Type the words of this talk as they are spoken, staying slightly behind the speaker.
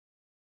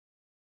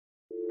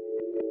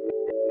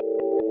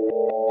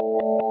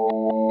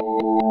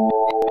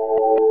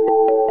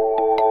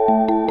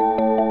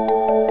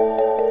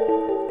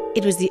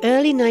It was the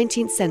early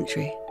 19th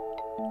century.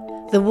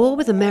 The war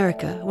with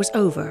America was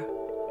over.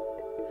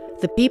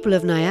 The people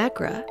of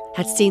Niagara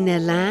had seen their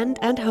land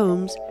and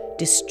homes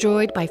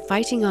destroyed by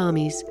fighting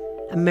armies,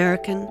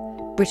 American,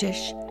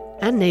 British,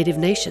 and native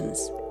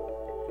nations.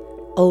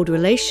 Old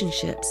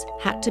relationships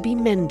had to be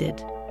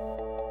mended.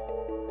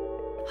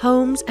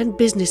 Homes and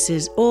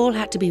businesses all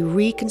had to be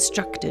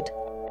reconstructed.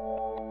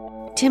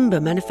 Timber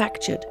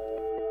manufactured.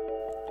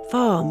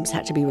 Farms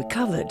had to be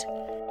recovered.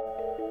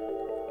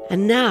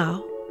 And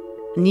now,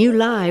 new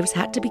lives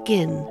had to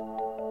begin.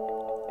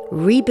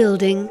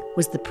 Rebuilding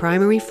was the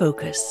primary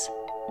focus.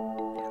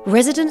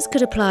 Residents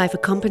could apply for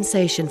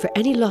compensation for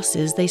any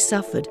losses they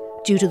suffered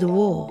due to the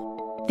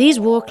war. These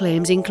war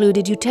claims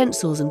included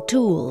utensils and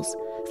tools,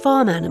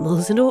 farm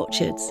animals and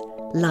orchards,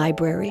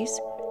 libraries,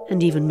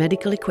 and even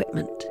medical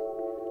equipment.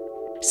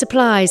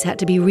 Supplies had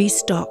to be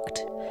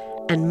restocked,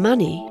 and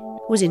money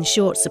was in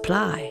short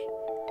supply.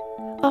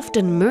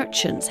 Often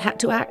merchants had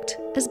to act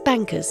as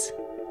bankers.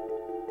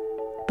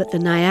 But the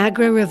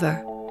Niagara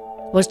River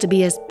was to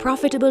be as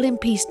profitable in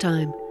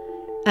peacetime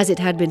as it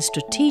had been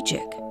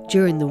strategic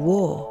during the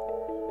war.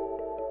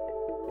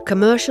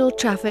 Commercial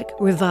traffic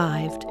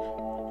revived,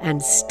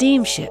 and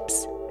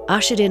steamships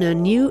ushered in a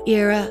new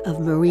era of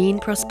marine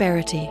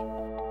prosperity.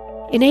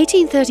 In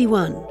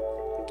 1831,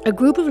 a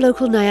group of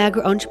local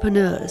Niagara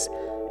entrepreneurs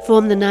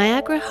formed the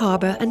Niagara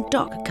Harbour and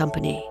Dock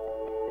Company.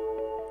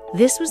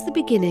 This was the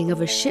beginning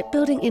of a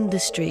shipbuilding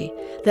industry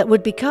that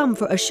would become,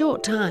 for a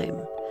short time,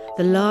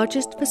 the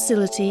largest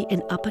facility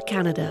in Upper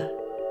Canada.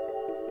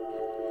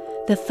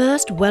 The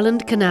first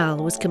Welland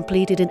Canal was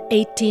completed in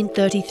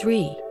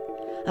 1833.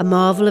 A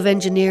marvel of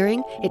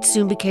engineering, it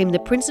soon became the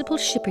principal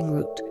shipping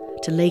route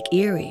to Lake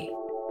Erie.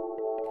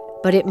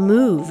 But it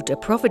moved a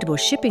profitable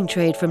shipping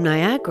trade from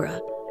Niagara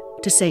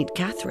to St.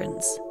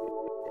 Catharines.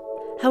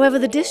 However,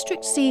 the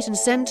district seat and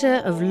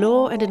centre of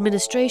law and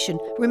administration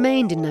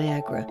remained in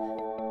Niagara,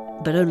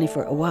 but only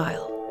for a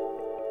while.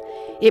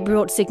 It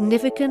brought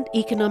significant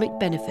economic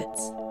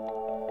benefits.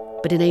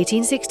 But in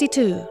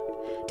 1862,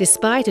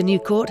 despite a new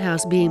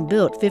courthouse being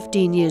built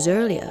 15 years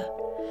earlier,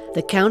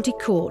 the county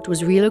court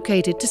was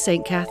relocated to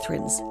St.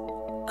 Catharines,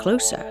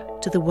 closer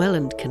to the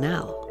Welland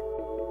Canal.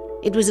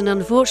 It was an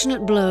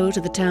unfortunate blow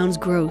to the town's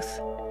growth,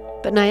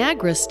 but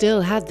Niagara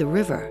still had the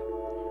river.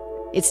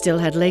 It still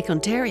had Lake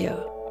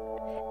Ontario,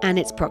 and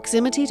its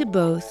proximity to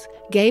both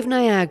gave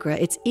Niagara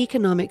its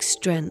economic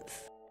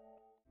strength.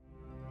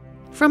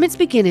 From its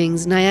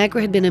beginnings,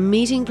 Niagara had been a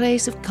meeting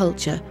place of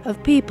culture,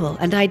 of people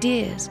and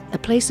ideas, a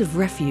place of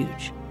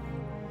refuge.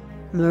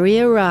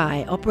 Maria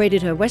Rye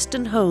operated her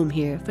Western home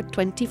here for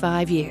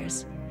 25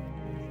 years.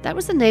 That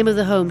was the name of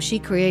the home she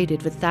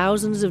created for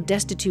thousands of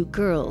destitute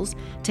girls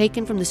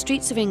taken from the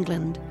streets of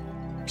England.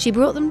 She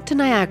brought them to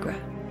Niagara.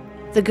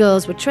 The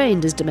girls were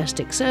trained as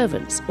domestic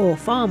servants or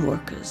farm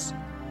workers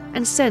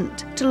and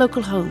sent to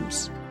local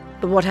homes.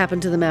 But what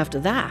happened to them after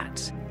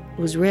that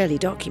was rarely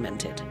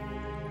documented.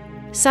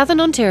 Southern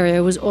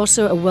Ontario was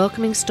also a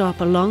welcoming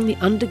stop along the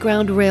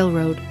Underground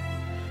Railroad,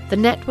 the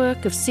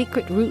network of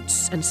secret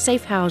routes and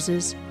safe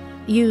houses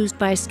used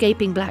by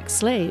escaping black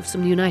slaves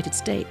from the United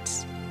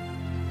States.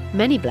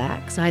 Many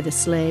blacks, either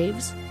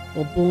slaves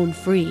or born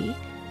free,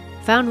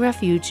 found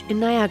refuge in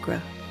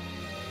Niagara.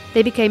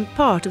 They became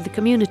part of the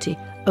community,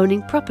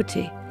 owning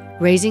property,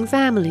 raising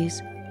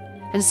families,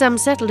 and some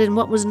settled in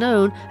what was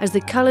known as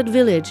the Coloured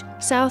Village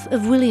south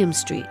of William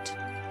Street.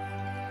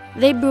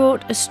 They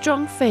brought a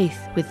strong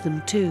faith with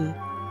them too.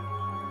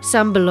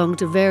 Some belonged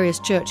to various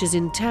churches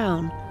in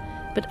town,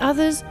 but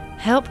others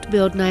helped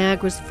build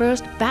Niagara's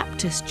first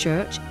Baptist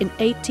church in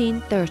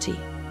 1830.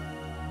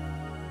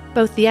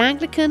 Both the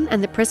Anglican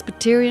and the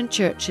Presbyterian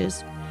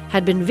churches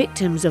had been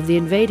victims of the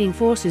invading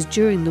forces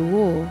during the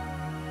war.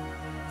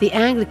 The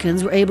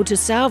Anglicans were able to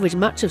salvage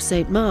much of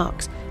St.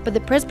 Mark's, but the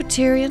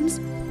Presbyterians,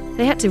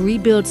 they had to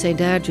rebuild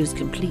St. Andrew's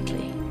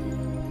completely.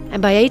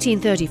 And by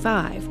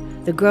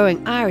 1835, the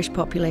growing Irish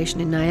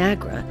population in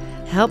Niagara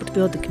helped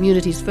build the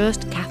community's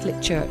first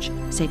Catholic church,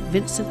 St.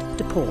 Vincent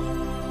de Paul.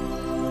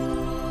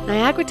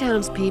 Niagara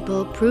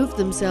townspeople proved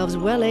themselves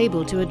well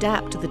able to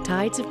adapt to the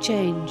tides of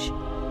change,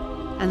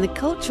 and the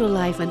cultural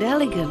life and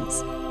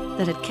elegance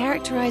that had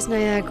characterized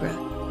Niagara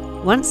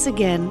once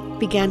again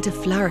began to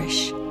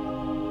flourish.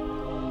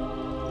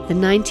 The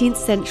 19th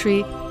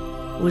century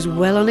was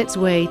well on its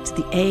way to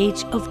the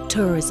age of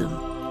tourism.